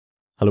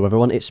Hello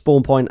everyone, it's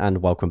SpawnPoiint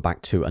and welcome back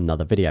to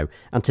another video.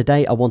 And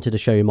today I wanted to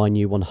show you my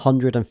new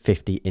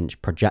 150-inch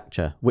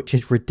projector, which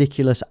is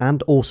ridiculous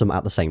and awesome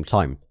at the same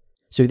time.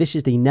 So this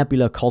is the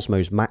Nebula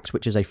Cosmos Max,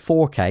 which is a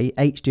 4K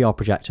HDR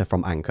projector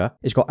from Anker.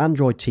 It's got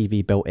Android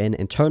TV built in,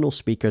 internal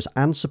speakers,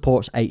 and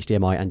supports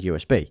HDMI and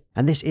USB.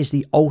 And this is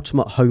the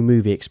ultimate home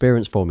movie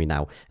experience for me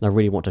now, and I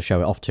really want to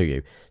show it off to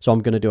you. So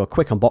I'm going to do a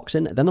quick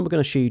unboxing, then I'm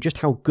going to show you just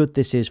how good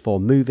this is for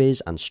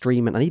movies and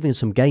streaming and even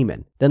some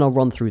gaming. Then I'll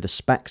run through the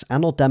specs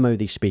and I'll demo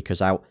these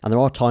speakers out, and there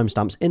are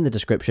timestamps in the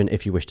description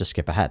if you wish to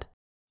skip ahead.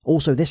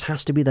 Also, this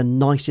has to be the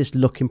nicest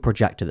looking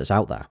projector that's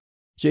out there.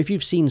 So if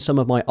you've seen some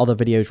of my other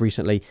videos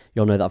recently,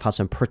 you'll know that I've had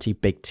some pretty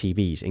big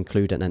TVs,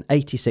 including an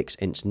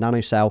 86-inch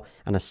nanocell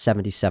and a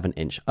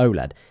 77-inch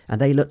OLED,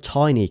 and they look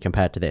tiny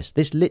compared to this.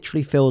 This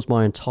literally fills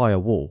my entire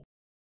wall.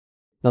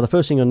 Now the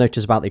first thing you'll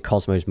notice about the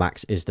Cosmos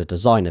Max is the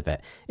design of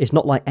it. It's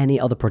not like any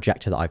other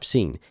projector that I've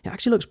seen. It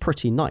actually looks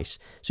pretty nice.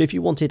 So if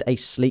you wanted a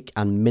sleek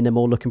and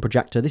minimal looking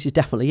projector, this is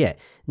definitely it.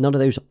 None of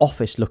those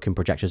office looking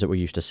projectors that we're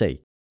used to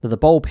see. Now the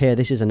bulb here,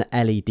 this is an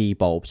LED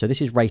bulb, so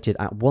this is rated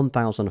at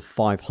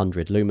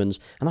 1500 lumens,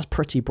 and that's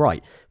pretty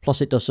bright.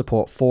 Plus it does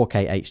support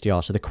 4K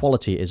HDR, so the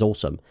quality is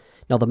awesome.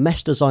 Now the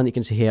mesh design that you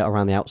can see here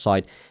around the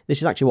outside, this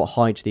is actually what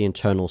hides the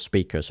internal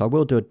speaker, so I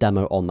will do a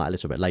demo on that a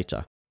little bit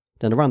later.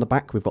 Then around the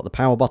back, we've got the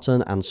power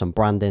button and some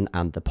branding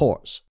and the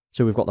ports.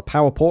 So we've got the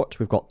power port,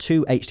 we've got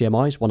two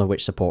HDMIs, one of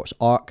which supports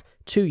ARC,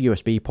 two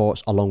USB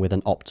ports along with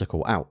an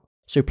optical out.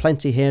 So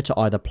plenty here to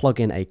either plug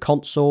in a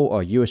console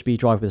or a USB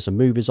drive with some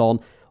movies on,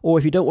 or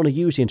if you don't want to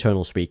use the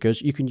internal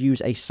speakers, you can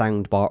use a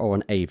soundbar or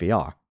an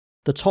AVR.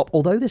 The top,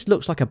 although this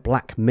looks like a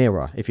black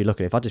mirror, if you look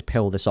at it, if I just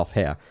peel this off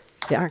here,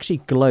 it actually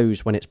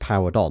glows when it's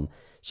powered on.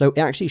 So it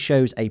actually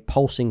shows a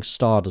pulsing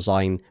star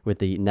design with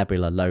the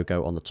Nebula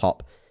logo on the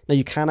top. Now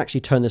you can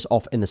actually turn this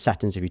off in the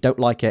settings if you don't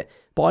like it,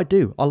 but I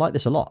do, I like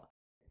this a lot.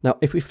 Now,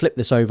 if we flip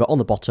this over on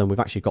the bottom, we've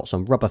actually got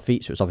some rubber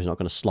feet, so it's obviously not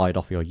going to slide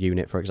off your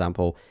unit, for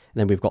example. And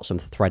then we've got some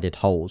threaded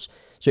holes.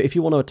 So if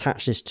you want to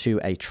attach this to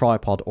a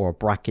tripod or a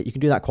bracket, you can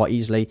do that quite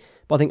easily.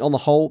 But I think on the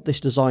whole, this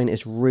design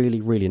is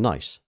really, really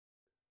nice.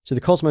 So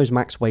the Cosmos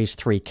Max weighs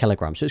 3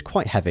 kilograms, so it's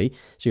quite heavy.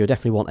 So you'll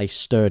definitely want a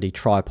sturdy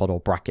tripod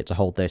or bracket to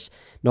hold this.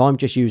 Now, I'm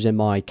just using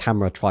my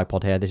camera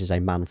tripod here. This is a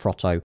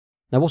Manfrotto.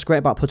 Now, what's great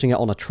about putting it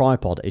on a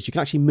tripod is you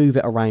can actually move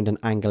it around and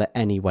angle it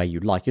any way you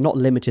like. You're not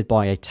limited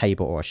by a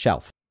table or a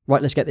shelf.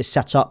 Right, let's get this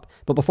set up,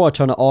 but before I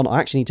turn it on, I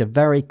actually need to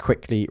very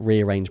quickly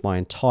rearrange my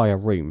entire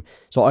room.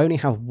 So I only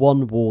have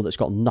one wall that's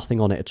got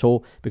nothing on it at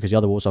all, because the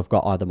other walls I've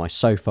got either my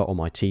sofa or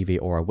my TV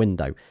or a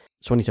window.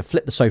 So I need to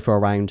flip the sofa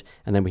around,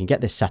 and then we can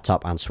get this set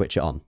up and switch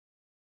it on.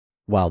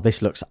 Wow,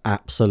 this looks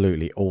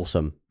absolutely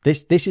awesome.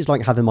 This is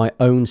like having my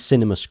own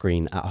cinema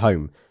screen at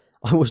home.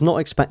 I was not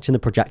expecting the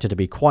projector to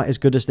be quite as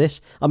good as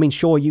this. I mean,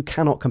 sure, you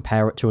cannot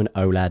compare it to an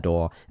OLED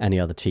or any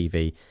other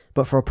TV,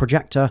 but for a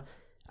projector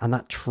and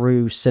that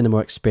true cinema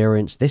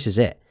experience, this is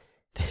it.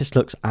 This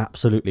looks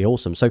absolutely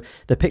awesome. So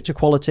the picture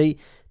quality,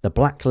 the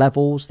black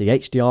levels, the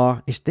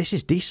HDR, this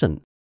is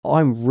decent.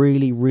 I'm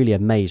really, really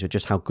amazed with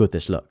just how good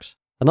this looks.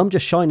 And I'm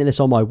just shining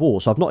this on my wall,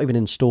 so I've not even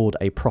installed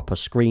a proper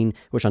screen,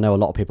 which I know a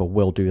lot of people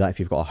will do that if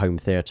you've got a home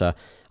theatre.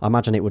 I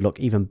imagine it would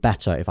look even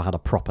better if I had a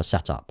proper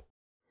setup.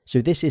 So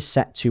this is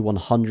set to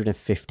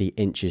 150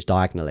 inches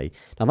diagonally.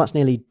 Now that's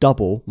nearly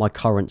double my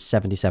current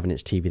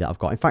 77-inch TV that I've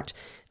got. In fact,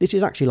 this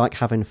is actually like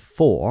having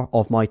 4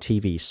 of my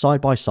TVs side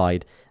by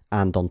side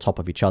and on top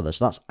of each other.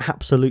 So that's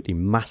absolutely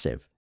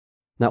massive.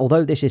 Now,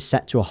 although this is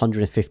set to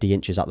 150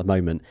 inches at the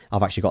moment,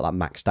 I've actually got that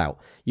maxed out.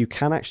 You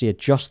can actually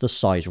adjust the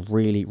size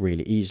really,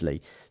 really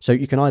easily. So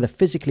you can either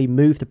physically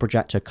move the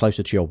projector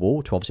closer to your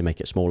wall to obviously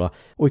make it smaller,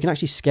 or you can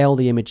actually scale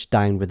the image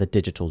down with a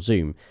digital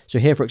zoom. So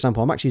here, for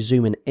example, I'm actually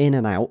zooming in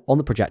and out on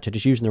the projector,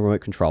 just using the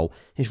remote control.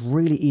 It's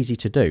really easy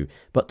to do,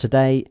 but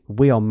today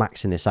we are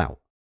maxing this out.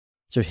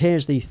 So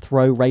here's the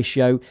throw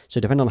ratio.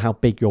 So depending on how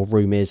big your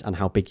room is and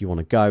how big you want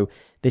to go,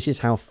 this is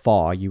how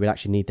far you would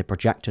actually need the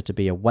projector to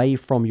be away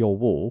from your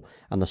wall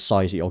and the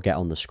size that you'll get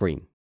on the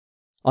screen.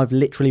 I've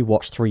literally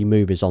watched 3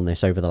 movies on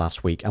this over the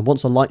last week, and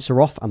once the lights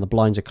are off and the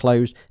blinds are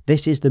closed,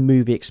 this is the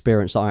movie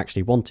experience that I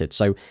actually wanted.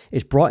 So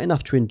it's bright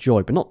enough to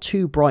enjoy, but not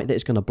too bright that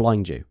it's going to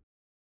blind you.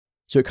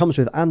 So it comes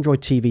with Android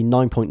TV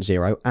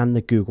 9.0 and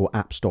the Google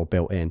App Store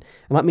built in.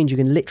 And that means you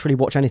can literally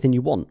watch anything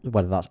you want,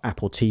 whether that's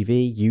Apple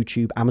TV,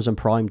 YouTube, Amazon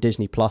Prime,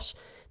 Disney+.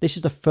 This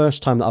is the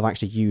first time that I've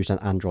actually used an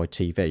Android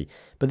TV.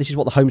 But this is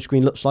what the home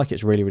screen looks like.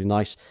 It's really, really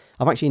nice.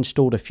 I've actually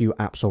installed a few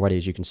apps already,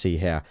 as you can see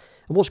here.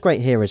 And what's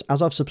great here is,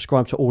 as I've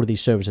subscribed to all of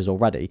these services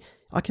already,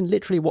 I can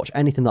literally watch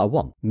anything that I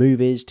want.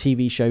 Movies,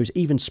 TV shows,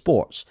 even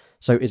sports.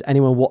 So is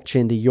anyone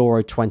watching the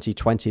Euro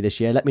 2020 this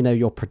year? Let me know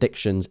your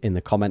predictions in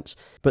the comments.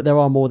 But there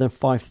are more than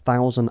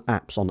 5,000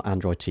 apps on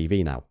Android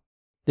TV now.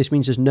 This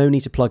means there's no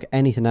need to plug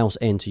anything else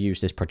in to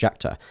use this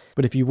projector.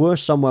 But if you were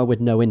somewhere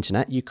with no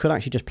internet, you could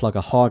actually just plug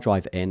a hard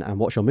drive in and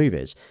watch your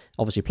movies.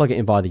 Obviously plug it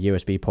in via the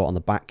USB port on the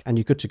back and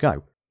you're good to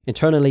go.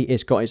 Internally,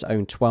 it's got its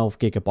own 12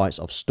 gigabytes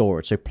of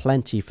storage, so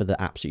plenty for the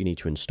apps that you need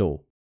to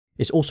install.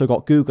 It's also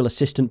got Google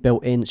Assistant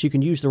built in, so you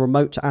can use the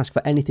remote to ask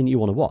for anything you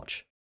want to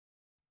watch.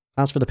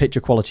 As for the picture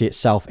quality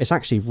itself, it's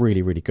actually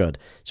really good.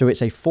 So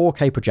it's a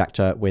 4K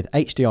projector with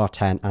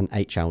HDR10 and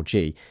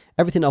HLG.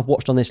 Everything I've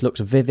watched on this looks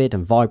vivid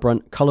and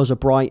vibrant, colours are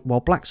bright, while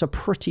blacks are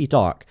pretty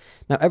dark.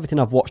 Now everything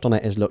I've watched on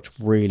it has looked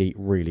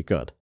really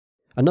good.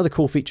 Another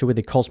cool feature with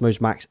the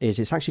Cosmos Max is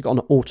it's actually got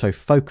an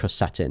autofocus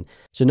setting,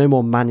 so no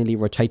more manually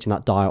rotating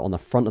that dial on the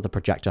front of the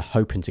projector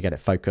hoping to get it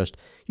focused.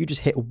 You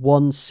just hit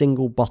one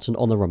single button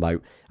on the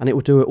remote and it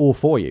will do it all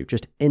for you,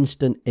 just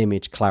instant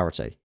image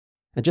clarity.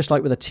 And just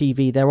like with a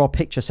TV, there are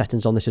picture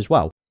settings on this as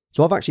well.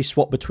 So I've actually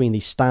swapped between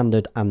the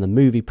standard and the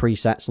movie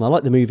presets, and I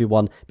like the movie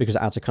one because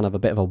it adds a kind of a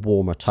bit of a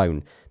warmer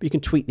tone, but you can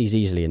tweak these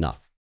easily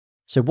enough.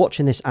 So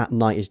watching this at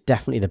night is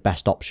definitely the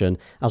best option,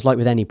 as like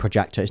with any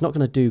projector, it's not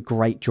going to do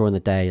great during the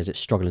day as it's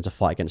struggling to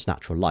fight against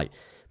natural light.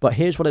 But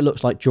here's what it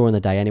looks like during the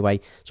day anyway.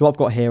 So what I've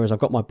got here is I've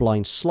got my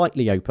blinds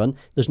slightly open,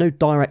 there's no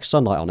direct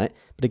sunlight on it,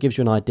 but it gives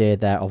you an idea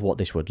there of what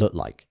this would look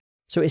like.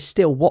 So it's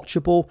still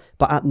watchable,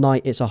 but at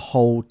night it's a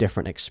whole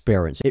different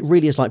experience. It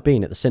really is like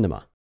being at the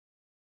cinema.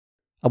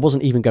 I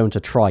wasn't even going to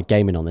try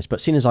gaming on this,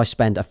 but seeing as I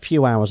spend a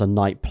few hours a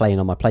night playing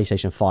on my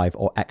PlayStation 5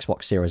 or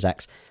Xbox Series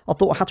X, I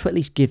thought I had to at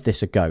least give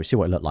this a go, see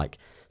what it looked like.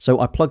 So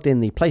I plugged in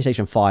the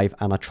PlayStation 5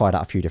 and I tried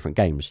out a few different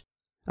games.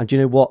 And do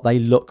you know what? They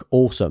look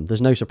awesome. There's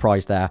no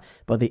surprise there,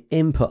 but the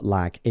input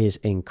lag is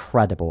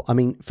incredible. I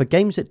mean, for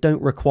games that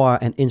don't require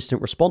an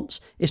instant response,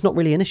 it's not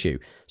really an issue.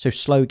 So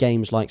slow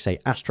games like, say,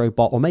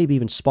 Astrobot or maybe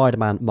even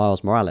Spider-Man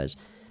Miles Morales.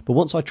 But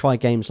once I try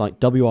games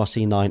like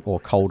WRC9 or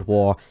Cold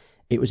War,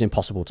 it was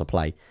impossible to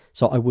play.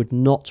 So I would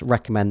not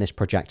recommend this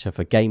projector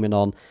for gaming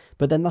on,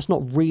 but then that's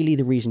not really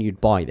the reason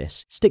you'd buy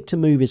this. Stick to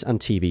movies and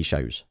TV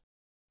shows.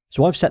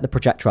 So I've set the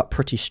projector up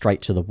pretty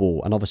straight to the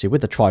wall, and obviously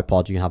with the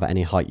tripod you can have it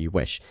any height you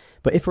wish.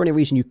 But if for any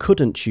reason you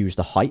couldn't choose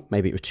the height,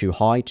 maybe it was too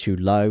high, too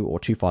low, or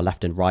too far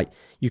left and right,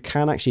 you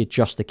can actually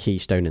adjust the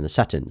keystone in the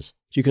settings.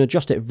 So you can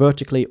adjust it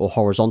vertically or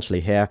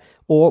horizontally here,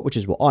 or, which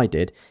is what I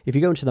did, if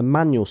you go into the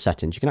manual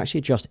settings, you can actually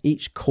adjust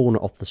each corner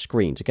of the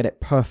screen to get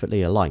it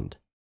perfectly aligned.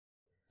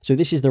 So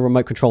this is the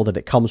remote control that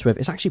it comes with.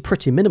 It's actually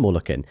pretty minimal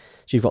looking.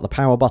 So you've got the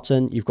power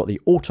button, you've got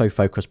the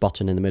autofocus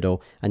button in the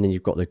middle, and then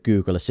you've got the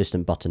Google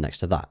Assistant button next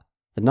to that.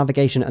 The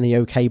navigation and the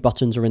OK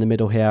buttons are in the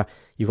middle here.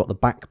 You've got the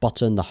back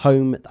button, the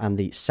home, and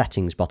the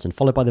settings button,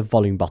 followed by the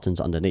volume buttons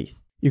underneath.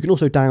 You can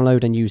also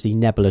download and use the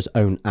Nebula's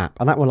own app,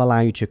 and that will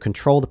allow you to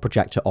control the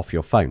projector off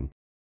your phone.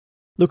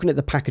 Looking at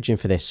the packaging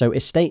for this, so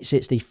it states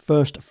it's the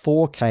first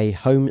 4K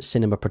home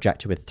cinema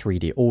projector with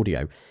 3D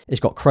audio.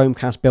 It's got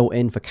Chromecast built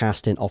in for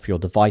casting off your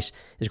device.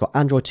 It's got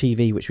Android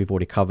TV, which we've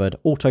already covered,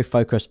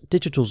 autofocus,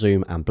 digital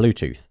zoom, and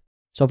Bluetooth.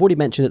 So I've already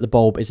mentioned that the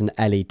bulb is an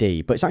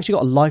LED, but it's actually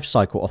got a life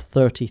cycle of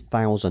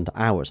 30,000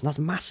 hours, and that's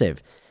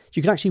massive. So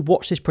you can actually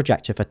watch this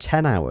projector for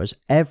 10 hours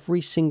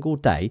every single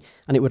day,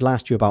 and it would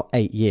last you about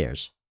 8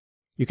 years.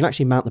 You can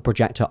actually mount the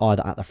projector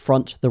either at the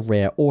front, the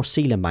rear, or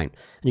ceiling mount,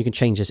 and you can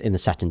change this in the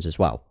settings as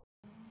well.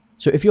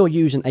 So if you're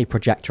using a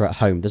projector at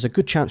home, there's a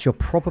good chance you're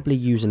probably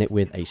using it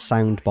with a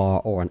soundbar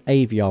or an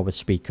AVR with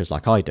speakers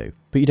like I do.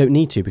 But you don't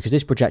need to, because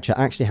this projector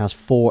actually has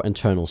 4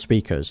 internal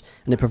speakers,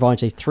 and it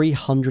provides a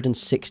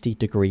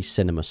 360-degree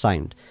cinema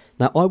sound.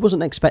 Now, I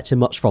wasn't expecting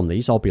much from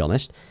these, I'll be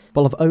honest,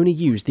 but I've only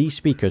used these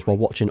speakers while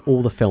watching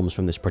all the films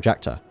from this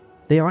projector.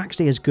 They are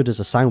actually as good as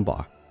a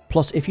soundbar.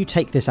 Plus, if you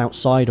take this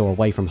outside or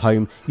away from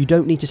home, you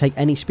don't need to take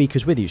any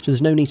speakers with you, so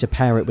there's no need to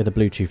pair it with a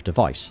Bluetooth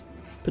device.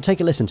 But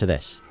take a listen to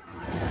this.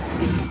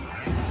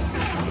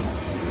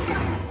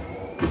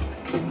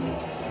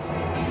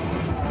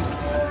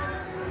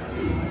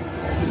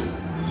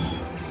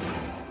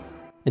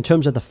 In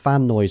terms of the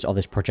fan noise of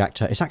this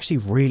projector, it's actually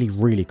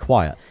really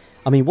quiet.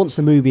 I mean, once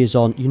the movie is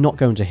on, you're not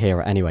going to hear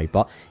it anyway,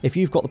 but if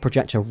you've got the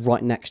projector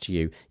right next to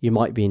you, you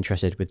might be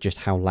interested with just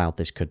how loud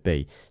this could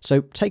be. So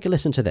take a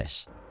listen to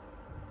this.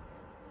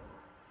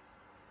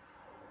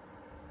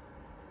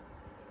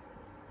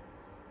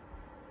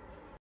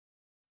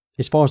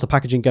 As far as the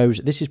packaging goes,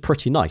 this is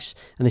pretty nice,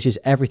 and this is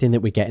everything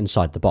that we get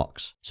inside the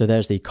box. So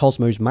there's the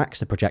Cosmos Max,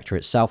 the projector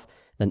itself.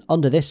 Then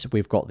under this,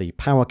 we've got the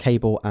power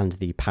cable and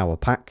the power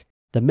pack,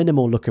 the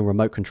minimal looking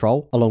remote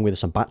control, along with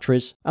some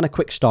batteries, and a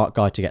quick start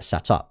guide to get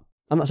set up.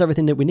 And that's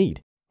everything that we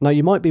need. Now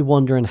you might be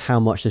wondering how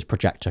much this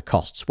projector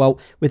costs. Well,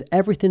 with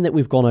everything that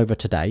we've gone over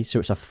today, so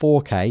it's a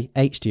 4K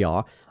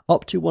HDR,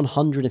 up to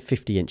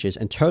 150 inches,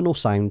 internal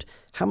sound,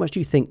 how much do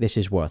you think this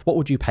is worth? What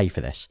would you pay for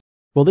this?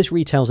 Well, this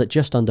retails at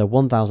just under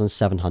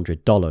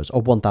 $1,700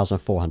 or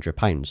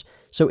 £1,400.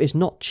 So it's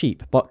not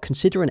cheap, but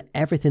considering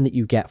everything that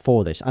you get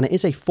for this, and it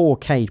is a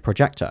 4K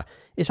projector,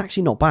 it's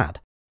actually not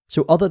bad.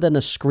 So other than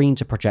a screen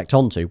to project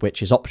onto,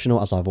 which is optional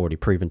as I've already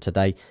proven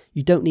today,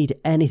 you don't need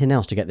anything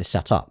else to get this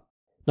set up.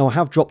 Now I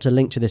have dropped a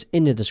link to this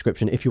in the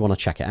description if you want to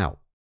check it out.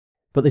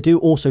 But they do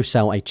also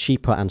sell a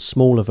cheaper and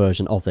smaller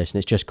version of this, and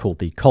it's just called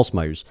the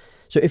Cosmos.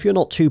 So if you're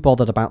not too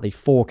bothered about the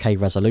 4K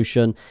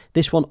resolution,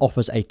 this one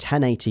offers a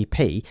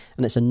 1080p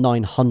and it's a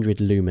 900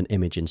 lumen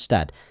image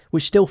instead,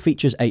 which still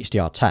features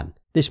HDR10.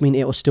 This means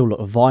it will still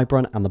look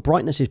vibrant and the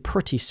brightness is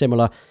pretty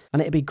similar,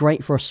 and it'd be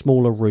great for a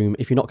smaller room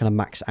if you're not going to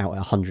max out at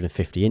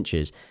 150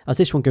 inches, as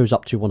this one goes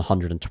up to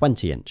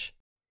 120 inch.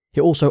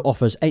 It also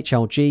offers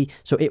HLG,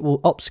 so it will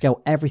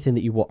upscale everything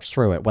that you watch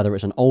through it, whether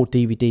it's an old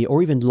DVD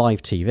or even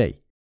live TV.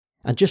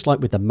 And just like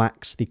with the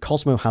Max, the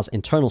Cosmo has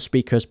internal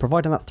speakers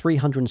providing that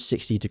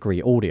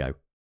 360-degree audio.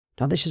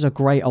 Now this is a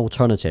great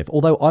alternative,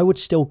 although I would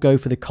still go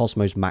for the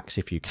Cosmos Max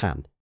if you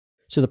can.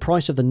 So the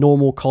price of the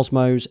normal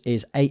Cosmos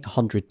is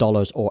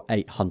 $800 or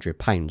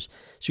 £800,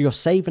 so you're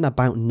saving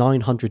about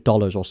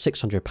 $900 or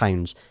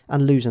 £600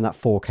 and losing that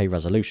 4K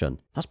resolution.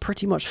 That's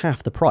pretty much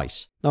half the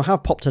price. Now I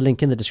have popped a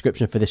link in the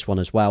description for this one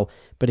as well,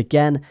 but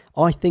again,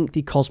 I think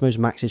the Cosmos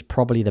Max is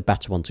probably the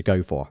better one to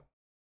go for.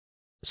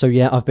 So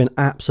yeah, I've been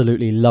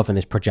absolutely loving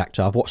this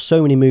projector. I've watched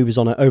so many movies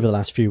on it over the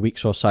last few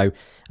weeks or so,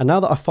 and now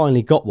that I've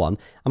finally got one,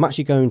 I'm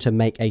actually going to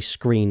make a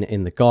screen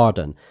in the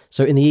garden.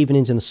 So in the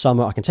evenings in the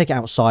summer, I can take it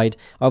outside.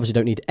 I obviously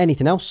don't need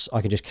anything else.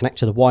 I can just connect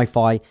to the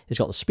Wi-Fi. It's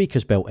got the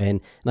speakers built in,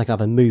 and I can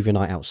have a movie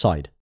night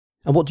outside.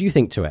 And what do you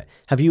think to it?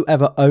 Have you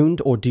ever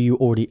owned or do you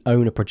already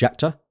own a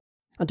projector?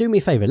 And do me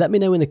a favour, let me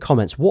know in the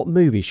comments what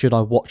movie should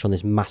I watch on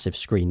this massive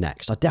screen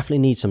next. I definitely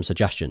need some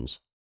suggestions.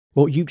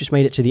 Well, you've just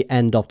made it to the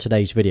end of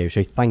today's video,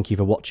 so thank you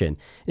for watching. And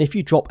if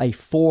you drop a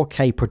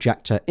 4K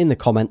projector in the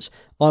comments,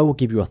 I will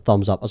give you a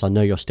thumbs up as I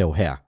know you're still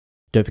here.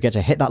 Don't forget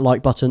to hit that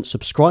like button,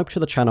 subscribe to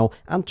the channel,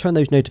 and turn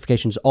those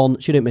notifications on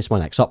so you don't miss my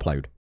next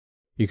upload.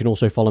 You can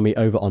also follow me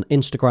over on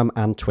Instagram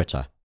and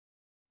Twitter.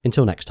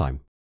 Until next time.